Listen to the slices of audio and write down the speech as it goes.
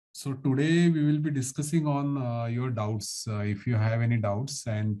So today we will be discussing on your doubts, if you have any doubts,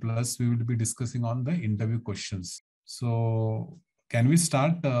 and plus we will be discussing on the interview questions. So can we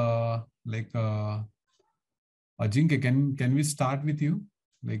start? Ajinkya, can we start with you?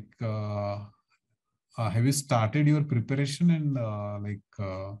 Have you started your preparation and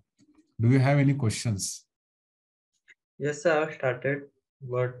do you have any questions? Yes, sir, I've started,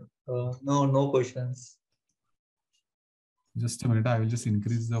 but no questions. Just a minute, I will just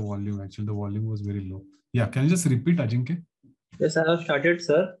increase the volume. Actually, the volume was very low. Yeah, can you just repeat, Ajinkya? Yes, I have started,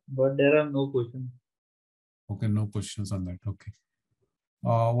 sir, but there are no questions. Okay, no questions on that. Okay.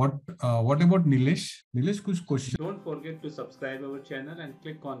 What about Nilesh? Nilesh, kuch question? Don't forget to subscribe our channel and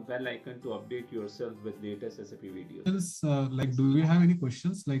click on bell icon to update yourself with latest SAP videos. Do you have any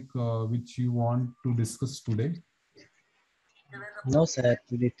questions which you want to discuss today? No, sir.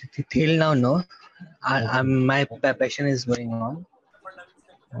 Till now, no. My preparation is going on.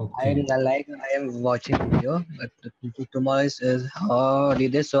 Okay. I am watching video, but tomorrow is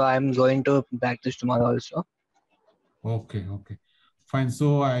holiday, so I'm going to practice tomorrow also. Okay. Fine.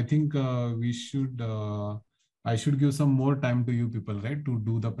 So I think I should give some more time to you people, right, to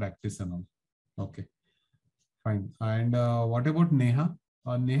do the practice and all. Okay. Fine. And what about Neha?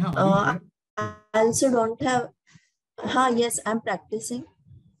 Neha, are you there? I also don't have. Yes, I'm practicing,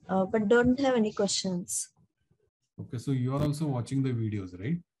 but don't have any questions. Okay, so you are also watching the videos,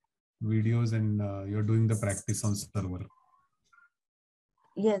 right? Videos and you're doing the practice on server.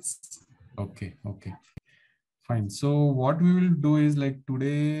 Yes. Okay. Fine. So what we will do is like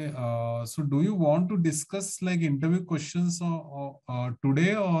today. So do you want to discuss like interview questions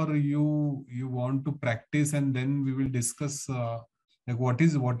today, or you want to practice and then we will discuss like what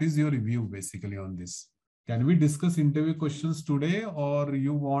is your review basically on this? Can we discuss interview questions today, or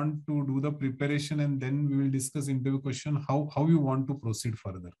you want to do the preparation and then we will discuss interview question? How you want to proceed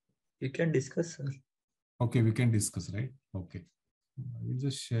further? We can discuss, sir. Okay, we can discuss, right? Okay. I will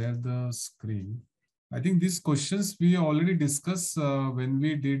just share the screen. I think these questions we already discussed when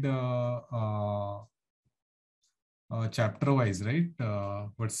we did chapter wise, right?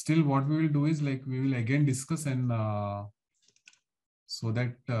 But still what we will do is like we will again discuss and so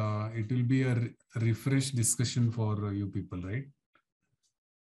that it will be a refresh discussion for you people, right?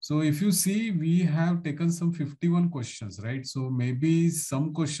 So if you see, we have taken some 51 questions, right? So maybe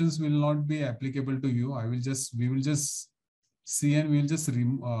some questions will not be applicable to you. We will just see and we'll just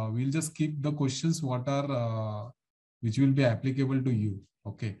keep the questions what are which will be applicable to you.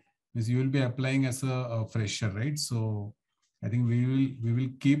 Okay, because you will be applying as a fresher, right? So I think we will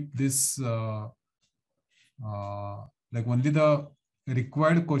keep this like only the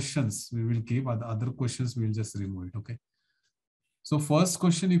required questions we will keep. Other questions we will just remove it. Okay. So first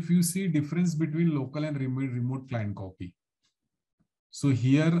question, if you see difference between local and remote client copy. So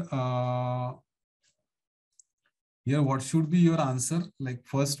here what should be your answer? Like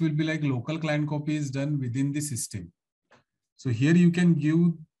first will be like local client copy is done within the system. So here you can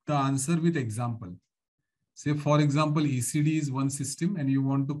give the answer with example. Say for example, ECD is one system and you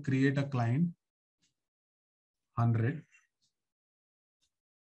want to create a client 100.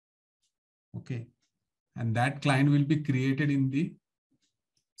 Okay. And that client will be created in the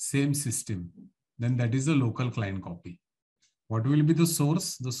same system. Then that is a local client copy. What will be the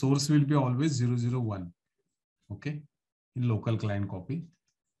source? The source will be always 001. Okay, in local client copy.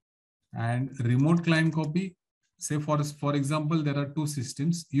 And remote client copy, say for example, there are two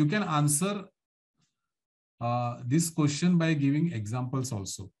systems. You can answer this question by giving examples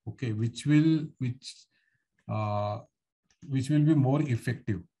also. Okay, which will be more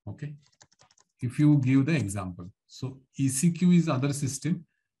effective. Okay, if you give the example. So ECQ is other system.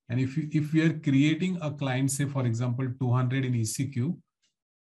 And if we are creating a client, say for example, 200 in ECQ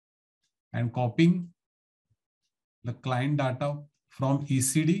and copying the client data from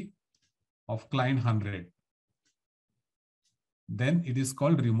ECD of client 100, then it is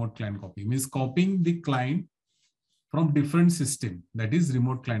called remote client copy. Means copying the client from different system, that is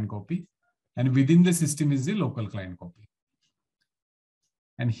remote client copy, and within the system is the local client copy.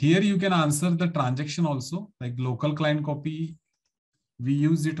 And here you can answer the transaction also, like local client copy, we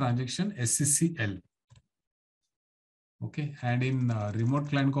use the transaction SCCL. Okay, and in remote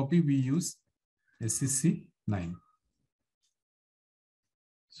client copy, we use SCC9.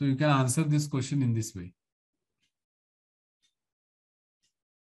 So you can answer this question in this way.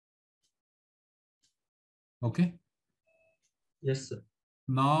 Okay. Yes, sir.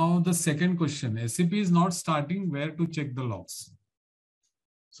 Now the second question, SAP is not starting where to check the logs.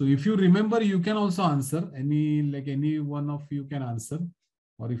 So if you remember, you can also answer any one of you can answer,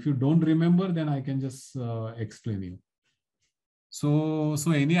 or if you don't remember, then I can just explain you. So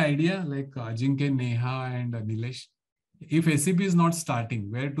any idea, like Ajinkya, Neha and Nilesh, if SAP is not starting,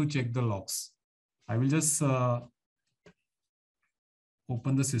 where to check the logs? I will just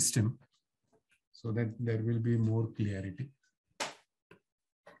open the system so that there will be more clarity.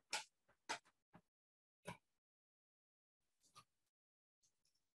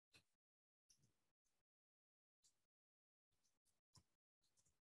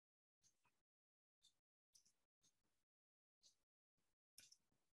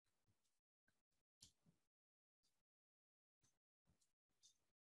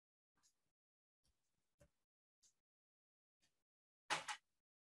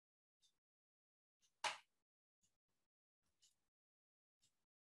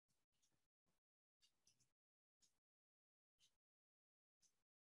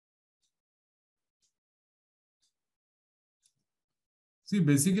 See,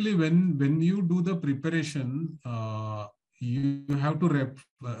 basically, when you do the preparation, you have to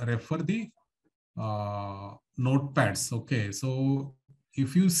refer the notepads. Okay, so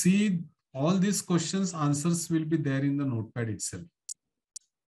if you see all these questions, answers will be there in the notepad itself.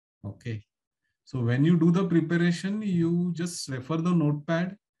 Okay, so when you do the preparation, you just refer the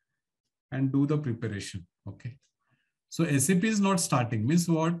notepad and do the preparation. Okay, so SAP is not starting. Means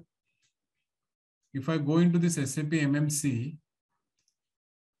what? If I go into this SAP MMC,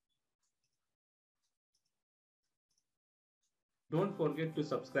 Don't forget to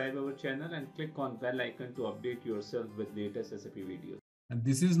subscribe our channel and click on bell icon to update yourself with latest SAP videos. and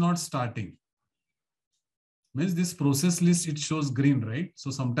this is not starting. Means this process list, it shows green, right?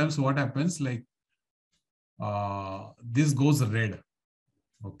 So sometimes what happens, like this goes red.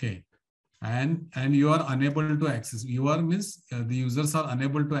 Okay, and you are unable to access. You are means the users are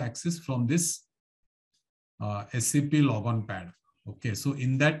unable to access from this SAP logon pad. Okay, so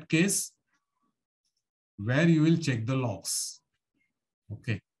in that case, where you will check the logs.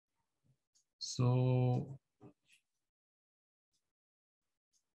 Okay, so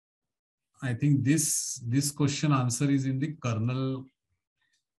I think this question answer is in the kernel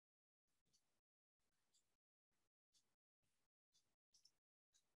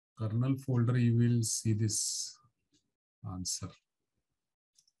folder. You will see this answer.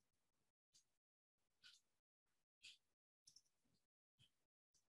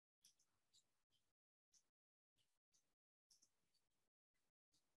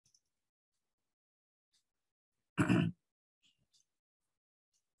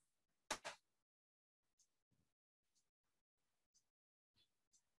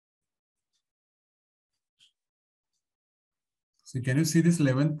 So can you see this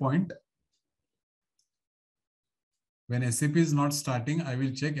 11th point? When SAP is not starting, I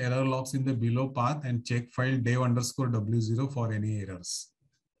will check error logs in the below path and check file dev_w0 for any errors.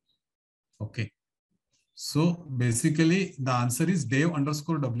 Okay. So basically the answer is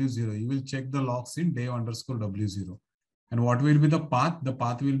dev_w0. You will check the logs in dev_w0. And what will be the path? The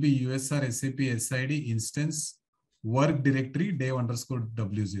path will be USR SAP SID instance work directory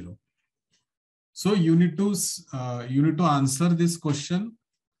dev_w0. So you need to answer this question.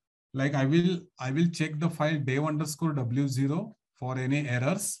 Like I will check the file dev_w0 for any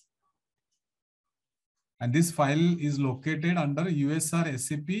errors. And this file is located under USR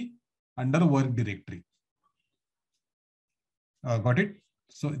SAP under work directory. Got it?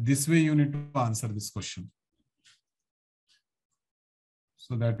 So this way you need to answer this question.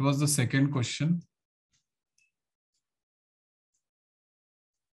 So that was the second question.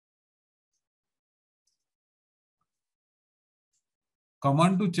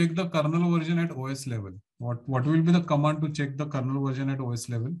 Command to check the kernel version at OS level. What will be the command to check the kernel version at OS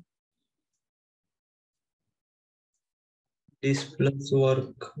level? This plus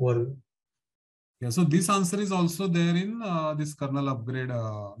work. Yeah, so this answer is also there in this kernel upgrade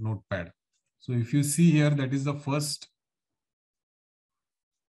notepad. So if you see here, that is the first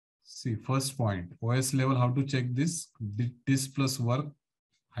point. OS level, how to check this? This plus work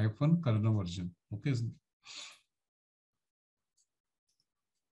hyphen kernel version. Okay.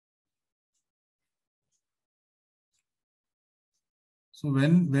 So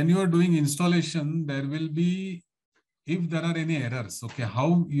when you are doing installation, there will be, if there are any errors, okay,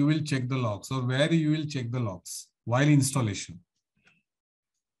 how you will check the logs or where you will check the logs while installation?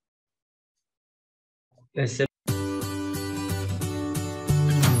 SAP